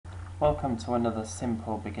Welcome to another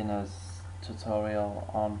simple beginner's tutorial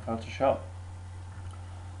on Photoshop.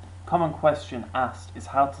 Common question asked is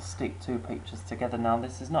how to stick two pictures together. Now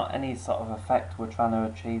this is not any sort of effect we're trying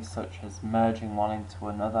to achieve, such as merging one into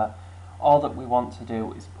another. All that we want to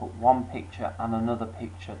do is put one picture and another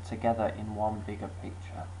picture together in one bigger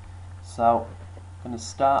picture. So I'm going to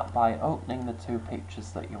start by opening the two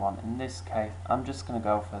pictures that you want. In this case I'm just going to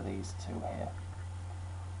go for these two here.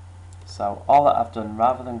 So all that I've done,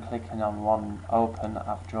 rather than clicking on one open,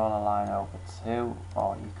 I've drawn a line over two,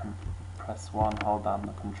 or you can press one, hold down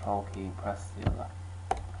the control key and press the other.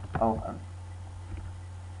 Open.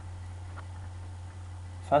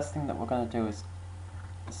 First thing that we're going to do is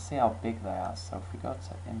see how big they are. So if we go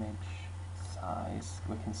to image size,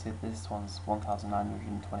 we can see this one's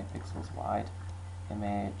 1920 pixels wide.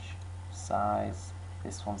 Image size,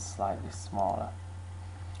 this one's slightly smaller.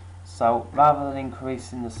 So rather than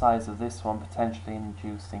increasing the size of this one, potentially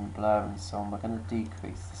inducing blur and so on, we're going to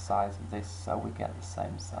decrease the size of this so we get the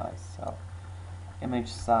same size. So image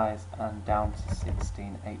size and down to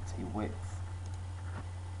 1680 width.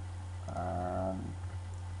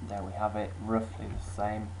 There we have it, roughly the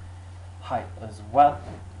same height as well.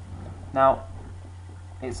 Now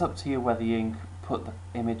it's up to you whether you put the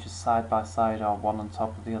images side by side or one on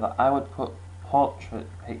top of the other. I would put portrait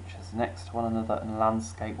pictures next to one another and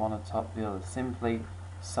landscape one on top of the other, simply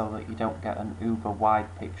so that you don't get an uber wide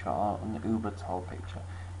picture or an uber tall picture.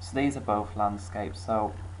 So these are both landscapes.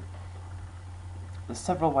 So there's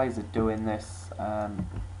several ways of doing this. I'm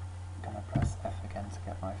going to press F again to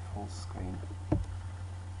get my full screen.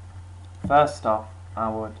 First off, I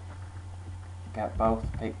would get both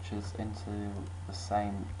pictures into the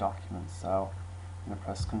same document. So I'm going to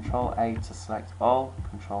press Ctrl A to select all,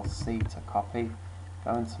 Ctrl C to copy,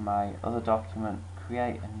 go into my other document,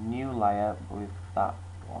 create a new layer with that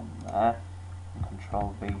one there, and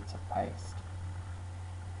Ctrl V to paste.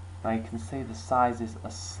 Now you can see the sizes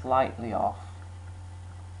are slightly off,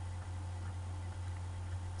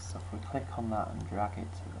 so if we click on that and drag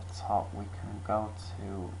it to the top, we can go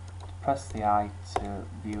to press the I to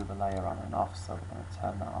view the layer on and off, so we're going to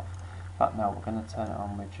turn that off. But no, we're going to turn it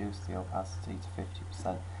on, reduce the opacity to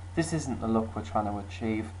 50%. This isn't the look we're trying to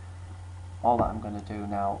achieve. All that I'm going to do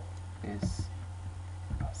now is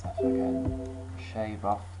press F again, shave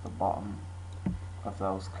off the bottom of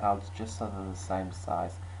those clouds just so they're the same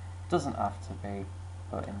size. Doesn't have to be,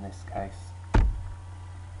 but in this case,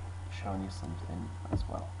 showing you something as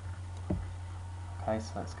well. Okay,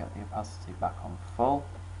 so let's get the opacity back on full.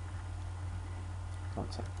 Go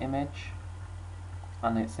to image.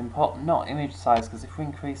 And it's important, not image size, because if we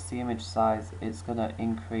increase the image size, it's going to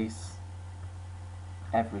increase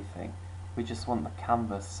everything. We just want the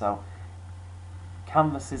canvas. So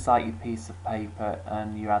canvas is like your piece of paper,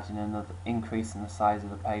 and you're adding another increase in the size of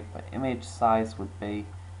the paper. Image size would be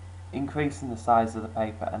increasing the size of the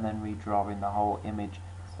paper and then redrawing the whole image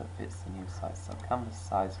so it fits the new size. So canvas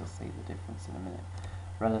size, you'll see the difference in a minute.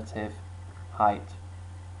 Relative height.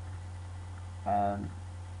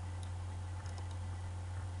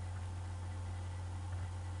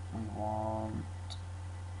 We want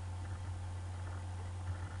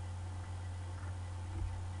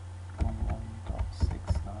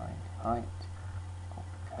 11.69 height.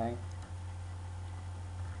 Okay.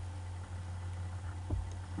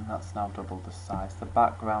 And that's now double the size. The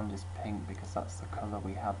background is pink because that's the colour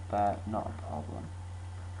we had there, not a problem.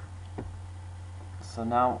 So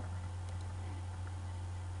now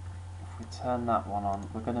if we turn that one on,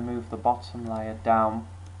 we're going to move the bottom layer down.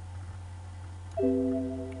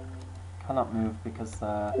 Cannot move because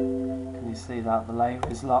can you see that the layer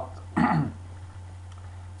is locked?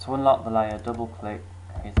 To unlock the layer, double click,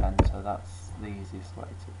 hit enter. That's the easiest way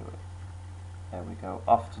to do it. There we go.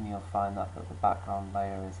 Often you'll find that the background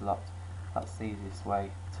layer is locked. That's the easiest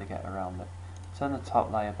way to get around it. Turn the top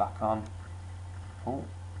layer back on. Oh,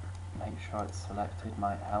 make sure it's selected,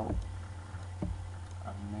 might help.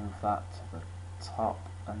 And move that to the top.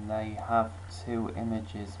 And there you have two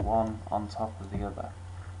images, one on top of the other.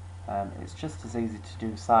 It's just as easy to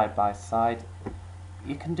do side by side.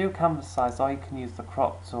 You can do canvas size, or you can use the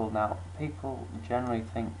crop tool. Now people generally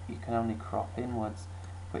think you can only crop inwards,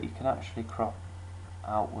 but you can actually crop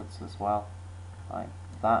outwards as well, like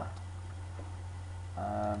that.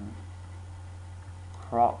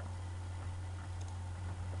 Crop,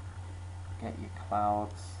 get your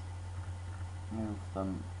clouds, move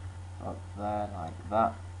them up there like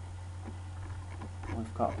that.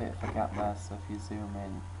 We've got a bit of a gap there, so if you zoom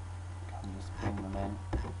in, you can just bring them in.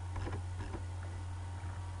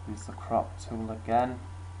 Use the crop tool again.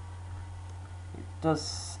 It does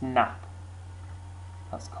snap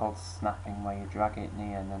That's called snapping, where you drag it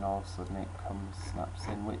near and then all of a sudden it snaps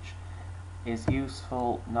in, which is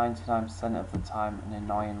useful 99% of the time and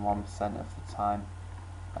annoying 1% of the time.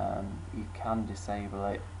 You can disable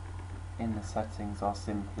it in the settings or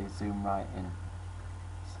simply zoom right in.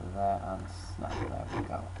 So there, and snap, there we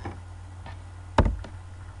go.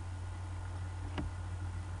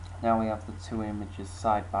 Now we have the two images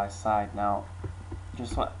side by side. Now,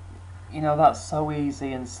 just what, that's so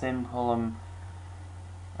easy and simple, and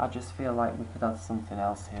I just feel like we could add something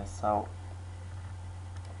else here. So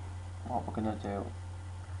what we're going to do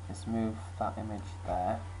is move that image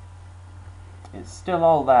there. It's still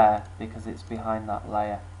all there because it's behind that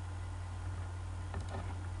layer.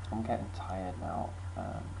 I'm getting tired now,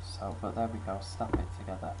 but there we go, snap it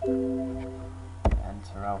together.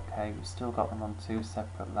 Enter OK. We've still got them on two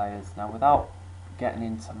separate layers. Now, without getting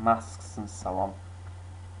into masks and so on,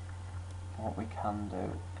 what we can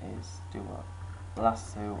do is do a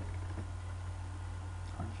lasso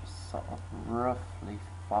and just sort of roughly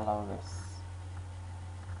follow this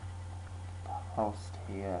post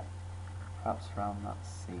here, perhaps around that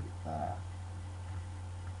seat there.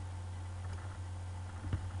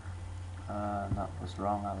 And that was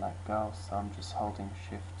wrong, I let go, so I'm just holding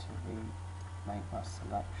shift to make my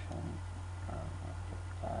selection.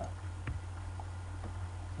 There.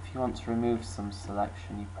 If you want to remove some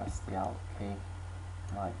selection, you press the Alt key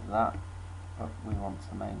like that, but we want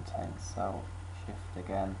to maintain, so shift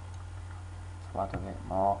again to add a bit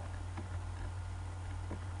more.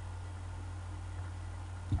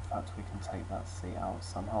 In fact, we can take that seat out,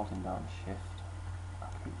 so I'm holding down shift. I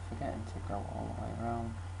keep forgetting to go all the way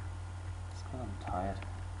around. It's because I'm tired.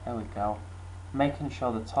 There we go. Making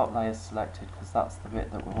sure the top layer is selected because that's the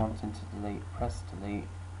bit that we're wanting to delete. Press delete,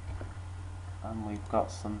 and we've got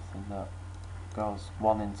something that goes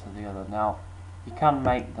one into the other. Now, you can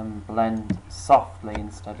make them blend softly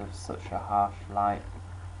instead of such a harsh light.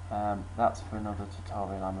 That's for another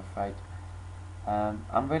tutorial, I'm afraid.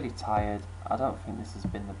 I'm really tired. I don't think this has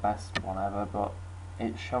been the best one ever, but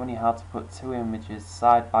it's showing you how to put two images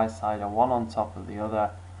side by side, or one on top of the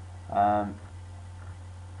other.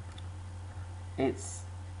 It's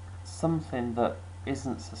something that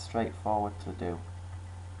isn't so straightforward to do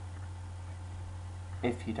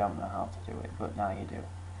if you don't know how to do it, but now you do.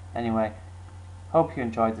 Anyway, hope you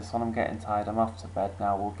enjoyed this one. I'm getting tired. I'm off to bed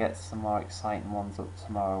now. We'll get some more exciting ones up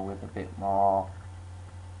tomorrow with a bit more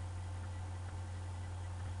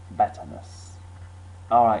betterness.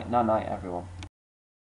 Alright, night night everyone.